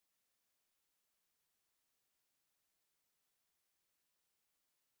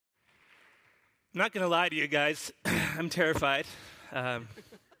I'm not going to lie to you guys. I'm terrified.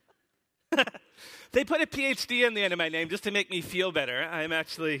 They put a PhD in the end of my name just to make me feel better. I'm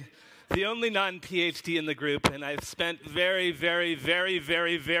actually the only non-PhD in the group, and I've spent very, very, very,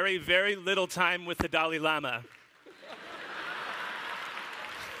 very, very, very little time with the Dalai Lama.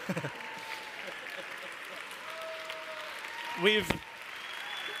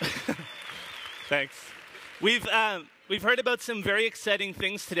 Thanks. We've heard about some very exciting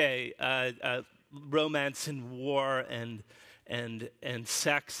things today, romance and war and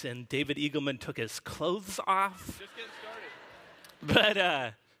sex, and David Eagleman took his clothes off. Just getting started.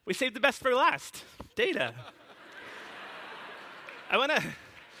 But we saved the best for last, data. I want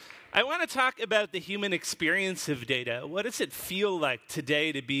to talk about the human experience of data. What does it feel like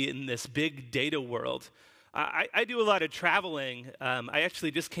today to be in this big data world? I do a lot of traveling. I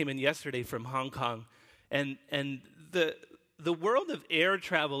actually just came in yesterday from Hong Kong, and the world of air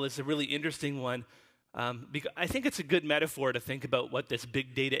travel is a really interesting one. Because I think it's a good metaphor to think about what this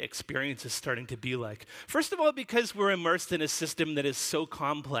big data experience is starting to be like. First of all, because we're immersed in a system that is so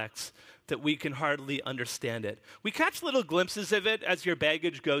complex that we can hardly understand it. We catch little glimpses of it as your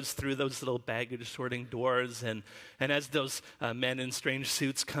baggage goes through those little baggage sorting doors and as those men in strange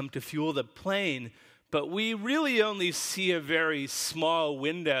suits come to fuel the plane. But we really only see a very small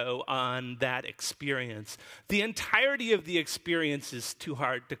window on that experience. The entirety of the experience is too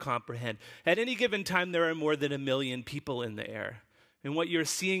hard to comprehend. At any given time, there are more than 1 million people in the air. And what you're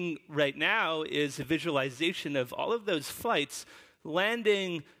seeing right now is a visualization of all of those flights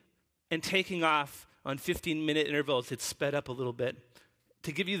landing and taking off on 15-minute intervals. It's sped up a little bit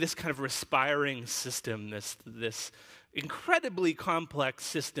to give you this kind of respiring system, this incredibly complex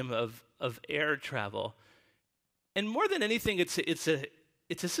system of air travel. And more than anything, it's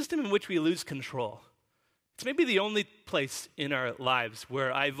a system in which we lose control. It's maybe the only place in our lives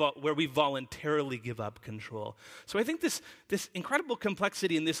where we voluntarily give up control. So I think this incredible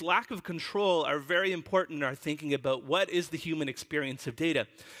complexity and this lack of control are very important in our thinking about what is the human experience of data.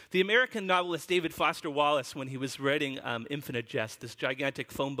 The American novelist David Foster Wallace, when he was writing Infinite Jest, this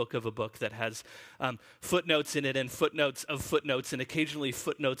gigantic phone book of a book that has footnotes in it and footnotes of footnotes and occasionally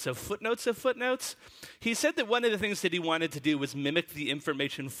footnotes of footnotes of footnotes, he said that one of the things that he wanted to do was mimic the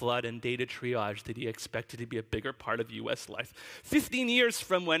information flood and data triage that he expected to be a bigger part of U.S. life 15 years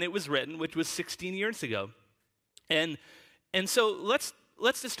from when it was written, which was 16 years ago. And so let's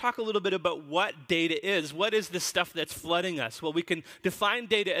just talk a little bit about what data is. What is the stuff that's flooding us? Well, we can define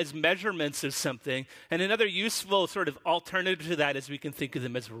data as measurements of something, and another useful sort of alternative to that is we can think of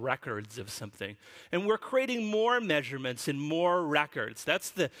them as records of something. And we're creating more measurements and more records.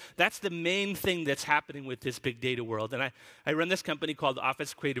 That's the main thing that's happening with this big data world. And I run this company called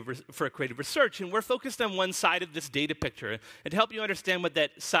Office for Creative Research, and we're focused on one side of this data picture. And to help you understand what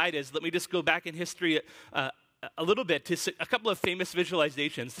that side is, let me just go back in history a little bit to a couple of famous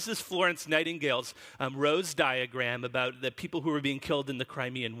visualizations. This is Florence Nightingale's Rose diagram about the people who were being killed in the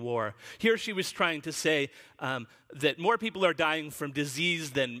Crimean War. Here she was trying to say that more people are dying from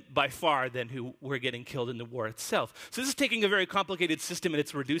disease by far than who were getting killed in the war itself. So this is taking a very complicated system and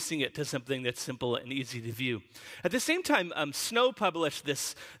it's reducing it to something that's simple and easy to view. At the same time, Snow published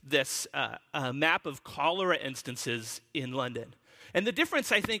this map of cholera instances in London. And the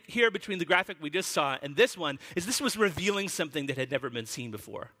difference, I think, here between the graphic we just saw and this one is this was revealing something that had never been seen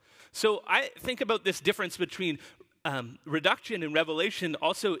before. So I think about this difference between reduction and revelation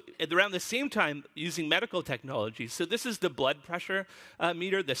also at around the same time using medical technology. So this is the blood pressure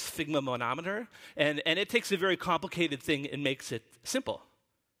meter, the sphygmomanometer, and it takes a very complicated thing and makes it simple.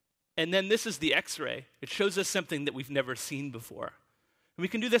 And then this is the X-ray. It shows us something that we've never seen before. We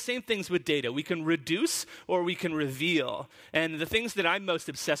can do the same things with data. We can reduce or we can reveal. And the things that I'm most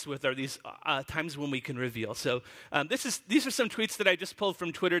obsessed with are these times when we can reveal. So these are some tweets that I just pulled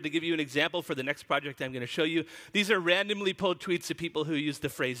from Twitter to give you an example for the next project I'm going to show you. These are randomly pulled tweets of people who use the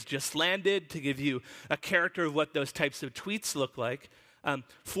phrase "just landed" to give you a character of what those types of tweets look like.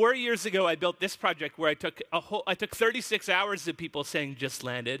 4 years ago, I built this project where I took 36 hours of people saying "just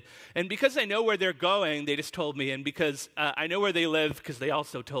landed," and because I know where they're going, they just told me, and because I know where they live, because they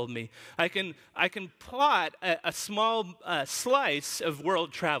also told me, I can plot a small slice of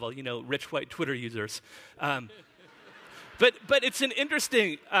world travel. You know, rich white Twitter users. But it's an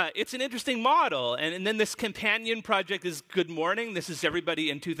interesting model. And then this companion project is Good Morning. This is everybody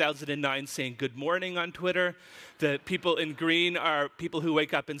in 2009 saying good morning on Twitter. The people in green are people who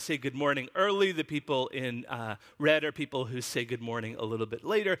wake up and say good morning early. The people in red are people who say good morning a little bit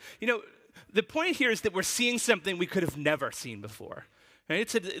later. You know, the point here is that we're seeing something we could have never seen before. Right?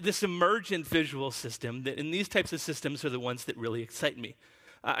 It's this emergent visual system, and these types of systems are the ones that really excite me.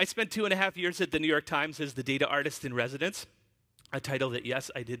 I spent 2.5 years at the New York Times as the data artist in residence, a title that, yes,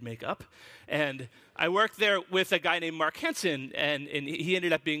 I did make up. And I worked there with a guy named Mark Henson, and he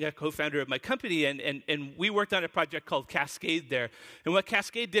ended up being a co-founder of my company, and we worked on a project called Cascade there. And what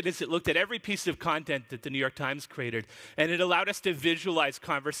Cascade did is it looked at every piece of content that the New York Times created, and it allowed us to visualize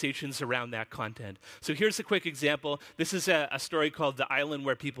conversations around that content. So here's a quick example. This is a story called The Island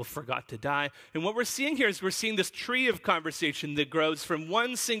Where People Forgot to Die. And what we're seeing here is we're seeing this tree of conversation that grows from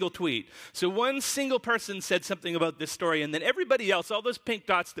one single tweet. So one single person said something about this story, and then everybody else, all those pink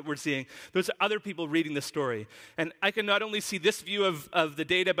dots that we're seeing, those are other people reading the story. And I can not only see this view of the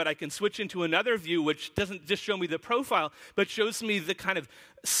data, but I can switch into another view, which doesn't just show me the profile, but shows me the kind of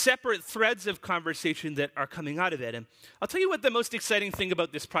separate threads of conversation that are coming out of it. And I'll tell you what the most exciting thing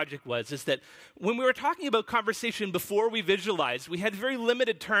about this project was, is that when we were talking about conversation before we visualized, we had very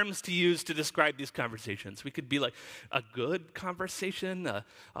limited terms to use to describe these conversations. We could be like a good conversation, a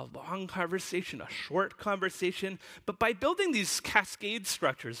long conversation, a short conversation. But by building these cascade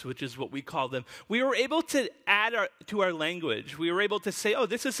structures, which is what we call them, we were able to add to our language. We were able to say, oh,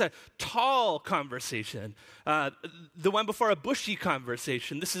 this is a tall conversation. The one before, a bushy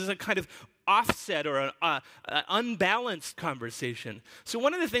conversation. This is a kind of offset or an unbalanced conversation. So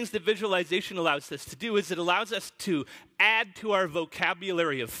one of the things that visualization allows us to do is it allows us to add to our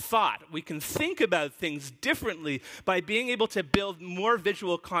vocabulary of thought. We can think about things differently by being able to build more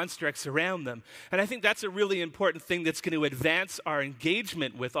visual constructs around them. And I think that's a really important thing that's going to advance our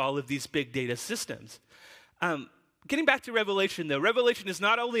engagement with all of these big data systems. Getting back to Revelation, though, Revelation is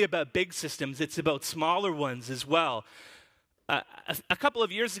not only about big systems, it's about smaller ones as well. A couple of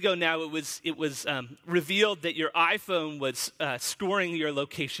years ago now, it was revealed that your iPhone was storing your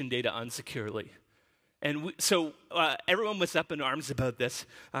location data unsecurely. And so everyone was up in arms about this.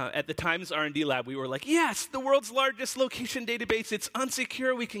 At the Times R&D lab, we were like, yes, the world's largest location database. It's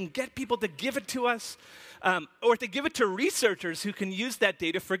unsecure. We can get people to give it to us. Or to give it to researchers who can use that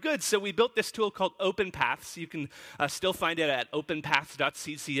data for good. So we built this tool called OpenPaths. You can still find it at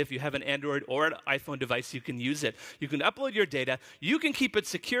openpaths.cc. If you have an Android or an iPhone device, you can use it. You can upload your data. You can keep it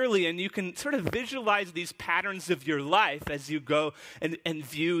securely, and you can sort of visualize these patterns of your life as you go and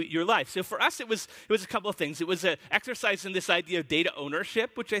view your life. So for us, it was a couple of things. It was an exercise in this idea of data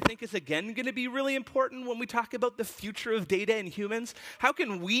ownership, which I think is, again, going to be really important when we talk about the future of data and humans. How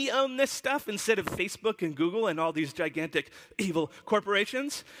can we own this stuff instead of Facebook and Google and all these gigantic evil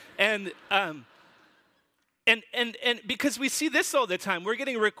corporations? And because we see this all the time, we're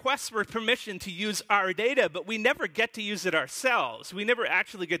getting requests for permission to use our data, but we never get to use it ourselves. We never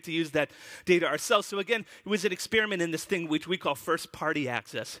actually get to use that data ourselves. So again, it was an experiment in this thing which we call first-party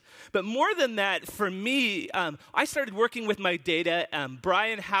access. But more than that, for me, I started working with my data.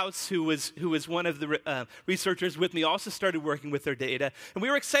 Brian House, who was one of the researchers with me, also started working with their data. And we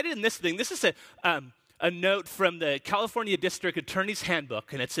were excited in this thing. This is a note from the California District Attorney's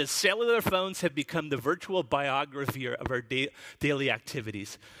Handbook, and it says, cellular phones have become the virtual biography of our daily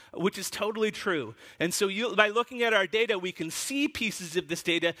activities, which is totally true. And so by looking at our data, we can see pieces of this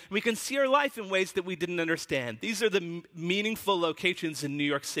data, and we can see our life in ways that we didn't understand. These are the meaningful locations in New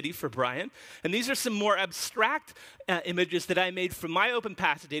York City for Brian, and these are some more abstract images that I made from my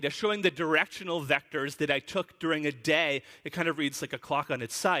OpenPath data showing the directional vectors that I took during a day. It kind of reads like a clock on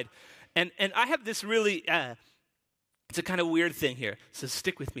its side. And I have this really, it's a kind of weird thing here, so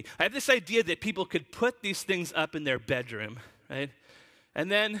stick with me. I have this idea that people could put these things up in their bedroom, right?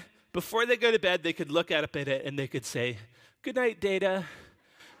 And then before they go to bed, they could look up at it and they could say, good night, data.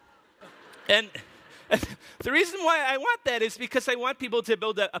 And the reason why I want that is because I want people to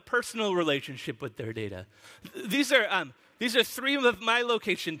build a personal relationship with their data. These are three of my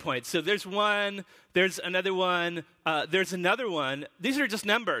location points. So there's one, there's another one, there's another one. These are just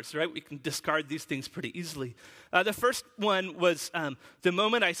numbers, right? We can discard these things pretty easily. The first one was the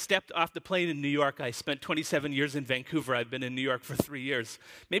moment I stepped off the plane in New York. I spent 27 years in Vancouver. I've been in New York for 3 years.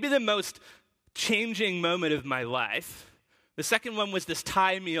 Maybe the most changing moment of my life. The second one was this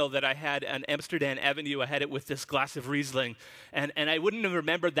Thai meal that I had on Amsterdam Avenue. I had it with this glass of Riesling, and I wouldn't have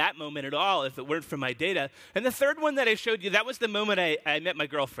remembered that moment at all if it weren't for my data. And the third one that I showed you, that was the moment I met my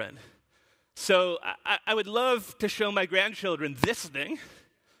girlfriend. So I would love to show my grandchildren this thing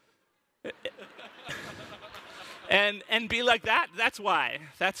and be like, that's why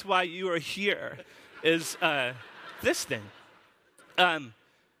you are here, is this thing.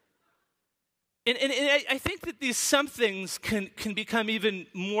 And I think that these somethings can become even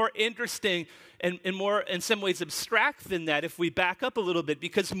more interesting and more, in some ways, abstract than that if we back up a little bit,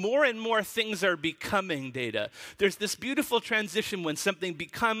 because more and more things are becoming data. There's this beautiful transition when something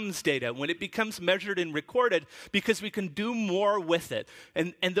becomes data, when it becomes measured and recorded, because we can do more with it.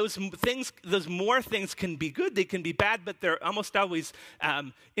 And those more things can be good, they can be bad, but they're almost always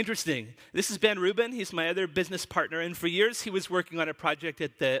interesting. This is Ben Rubin. He's my other business partner, and for years he was working on a project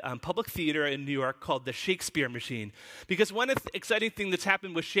at the Public Theater in New York called the Shakespeare Machine. Because one exciting thing that's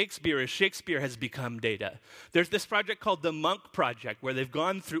happened with Shakespeare is Shakespeare has become data. There's this project called the Monk Project, where they've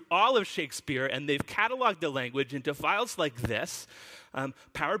gone through all of Shakespeare and they've cataloged the language into files like this,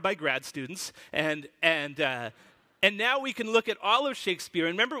 powered by grad students, and now we can look at all of Shakespeare.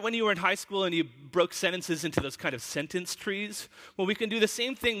 And remember when you were in high school and you broke sentences into those kind of sentence trees? Well, we can do the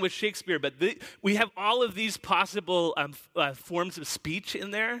same thing with Shakespeare, but we have all of these possible forms of speech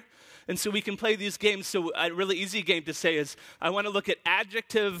in there. And so we can play these games. So a really easy game to say is, I want to look at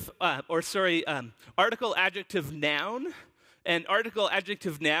article, adjective, noun. And article,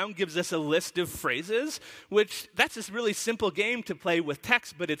 adjective, noun gives us a list of phrases, which that's this really simple game to play with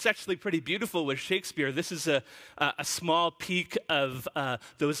text, but it's actually pretty beautiful with Shakespeare. This is a small peek of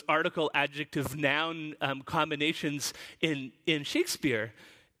those article, adjective, noun combinations in Shakespeare.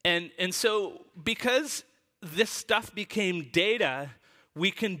 And so because this stuff became data, we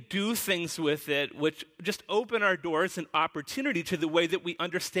can do things with it which just open our doors and opportunity to the way that we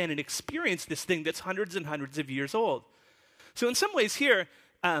understand and experience this thing that's hundreds and hundreds of years old. So in some ways here,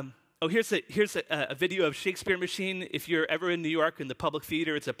 here's a video of Shakespeare Machine. If you're ever in New York in the Public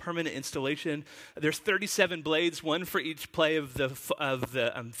Theater, it's a permanent installation. There's 37 blades, one for each play of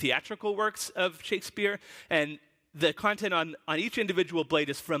the theatrical works of Shakespeare, and the content on each individual blade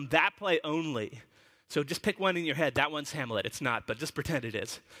is from that play only. So just pick one in your head. That one's Hamlet. It's not, but just pretend it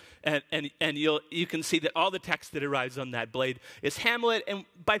is. And you can see that all the text that arrives on that blade is Hamlet. And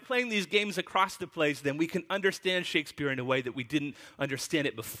by playing these games across the plays, then we can understand Shakespeare in a way that we didn't understand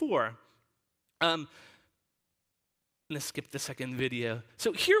it before. Let's skip the second video.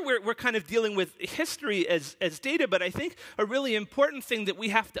 So here we're kind of dealing with history as data, but I think a really important thing that we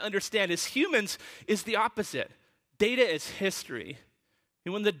have to understand as humans is the opposite. Data is history.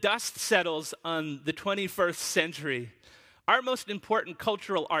 And when the dust settles on the 21st century, our most important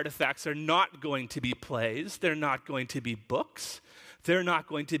cultural artifacts are not going to be plays, they're not going to be books, they're not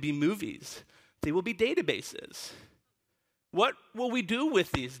going to be movies. They will be databases. What will we do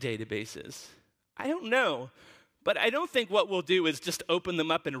with these databases? I don't know, but I don't think what we'll do is just open them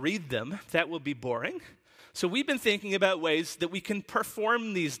up and read them. That will be boring. So we've been thinking about ways that we can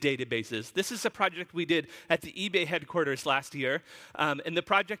perform these databases. This is a project we did at the eBay headquarters last year, and the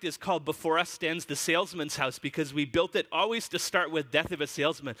project is called Before Us Stands the Salesman's House, because we built it always to start with death of a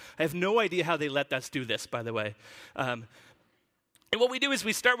salesman. I have no idea how they let us do this, by the way. And what we do is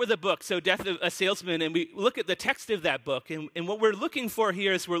we start with a book, so Death of a Salesman, and we look at the text of that book. And what we're looking for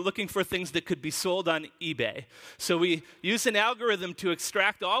here is we're looking for things that could be sold on eBay. So we use an algorithm to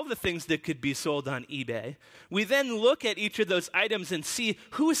extract all the things that could be sold on eBay. We then look at each of those items and see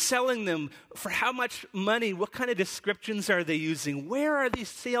who is selling them, for how much money, what kind of descriptions are they using, where are these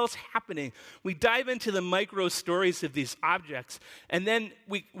sales happening. We dive into the micro stories of these objects, and then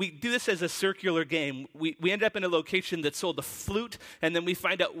we do this as a circular game. We end up in a location that sold a flute, and then we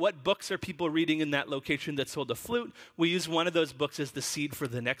find out what books are people reading in that location that sold a flute. We use one of those books as the seed for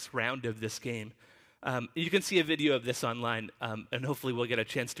the next round of this game. You can see a video of this online, and hopefully we'll get a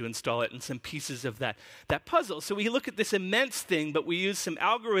chance to install it and some pieces of that puzzle. So we look at this immense thing, but we use some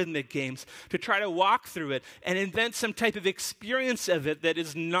algorithmic games to try to walk through it and invent some type of experience of it that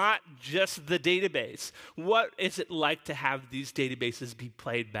is not just the database. What is it like to have these databases be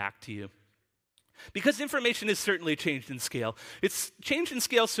played back to you? Because information has certainly changed in scale. It's changed in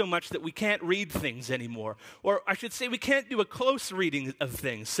scale so much that we can't read things anymore. Or I should say we can't do a close reading of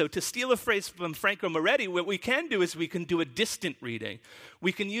things. So to steal a phrase from Franco Moretti, what we can do is we can do a distant reading.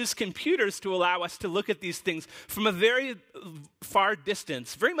 We can use computers to allow us to look at these things from a very far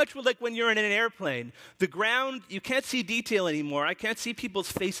distance. Very much like when you're in an airplane. The ground, you can't see detail anymore. I can't see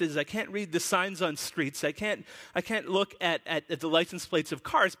people's faces. I can't read the signs on streets. I can't look at the license plates of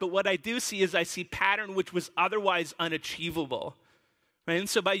cars. But what I do see is I see pattern which was otherwise unachievable. Right? And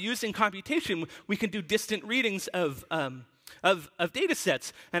so by using computation, we can do distant readings of data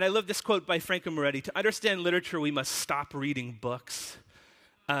sets. And I love this quote by Franco Moretti: "To understand literature, we must stop reading books."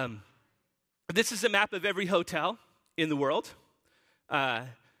 This is a map of every hotel in the world. And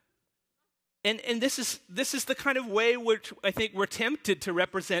this is the kind of way which I think we're tempted to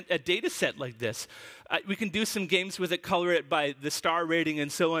represent a data set like this. We can do some games with it, color it by the star rating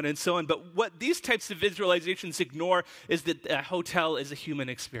and so on and so on. But what these types of visualizations ignore is that a hotel is a human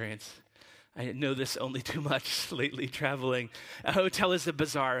experience. I know this only too much lately traveling. A hotel is a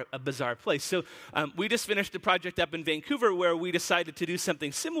bizarre place. So we just finished a project up in Vancouver where we decided to do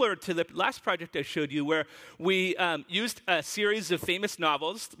something similar to the last project I showed you, where we used a series of famous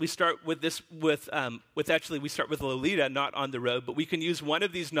novels. We start with we start with Lolita, not On the Road, but we can use one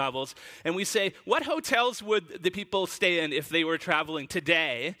of these novels and we say, what hotels would the people stay in if they were traveling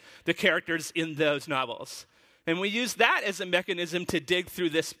today, the characters in those novels? And we use that as a mechanism to dig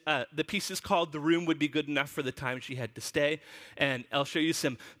through this. The piece is called The Room Would Be Good Enough for the Time She Had to Stay. And I'll show you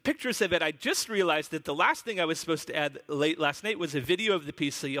some pictures of it. I just realized that the last thing I was supposed to add late last night was a video of the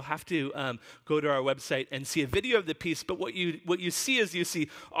piece. So you'll have to go to our website and see a video of the piece. But what you see is you see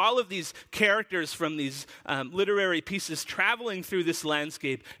all of these characters from these literary pieces traveling through this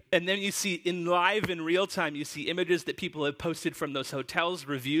landscape. And then you see in real time, you see images that people have posted from those hotels,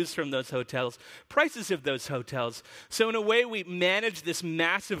 reviews from those hotels, prices of those hotels. So in a way, we manage this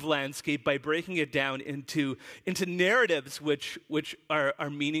massive landscape by breaking it down into narratives which are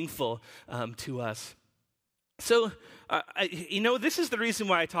meaningful to us. So, this is the reason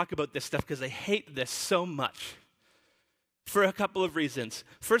why I talk about this stuff, because I hate this so much for a couple of reasons.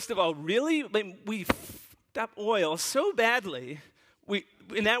 First of all, really, we f***ed up oil so badly,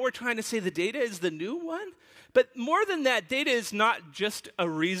 and now we're trying to say the data is the new one? But more than that, data is not just a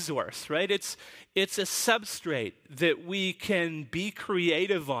resource, right? It's a substrate that we can be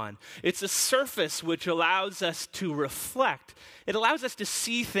creative on. It's a surface which allows us to reflect. It allows us to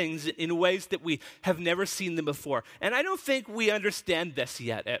see things in ways that we have never seen them before. And I don't think we understand this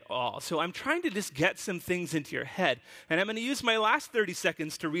yet at all. So I'm trying to just get some things into your head. And I'm going to use my last 30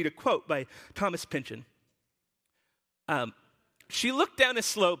 seconds to read a quote by Thomas Pynchon. She looked down a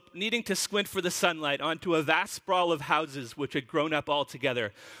slope, needing to squint for the sunlight, onto a vast sprawl of houses which had grown up all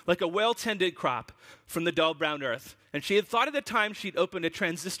together, like a well-tended crop from the dull brown earth. And she had thought of the time she'd opened a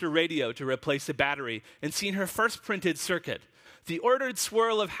transistor radio to replace a battery and seen her first printed circuit. The ordered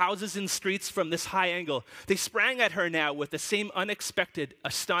swirl of houses and streets from this high angle, they sprang at her now with the same unexpected,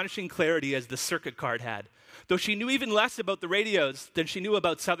 astonishing clarity as the circuit card had. Though she knew even less about the radios than she knew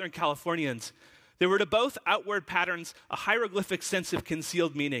about Southern Californians, there were to both outward patterns a hieroglyphic sense of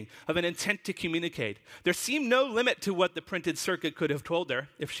concealed meaning, of an intent to communicate. There seemed no limit to what the printed circuit could have told her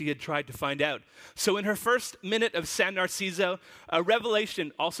if she had tried to find out. So in her first minute of San Narciso, a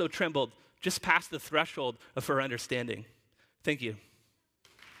revelation also trembled just past the threshold of her understanding. Thank you.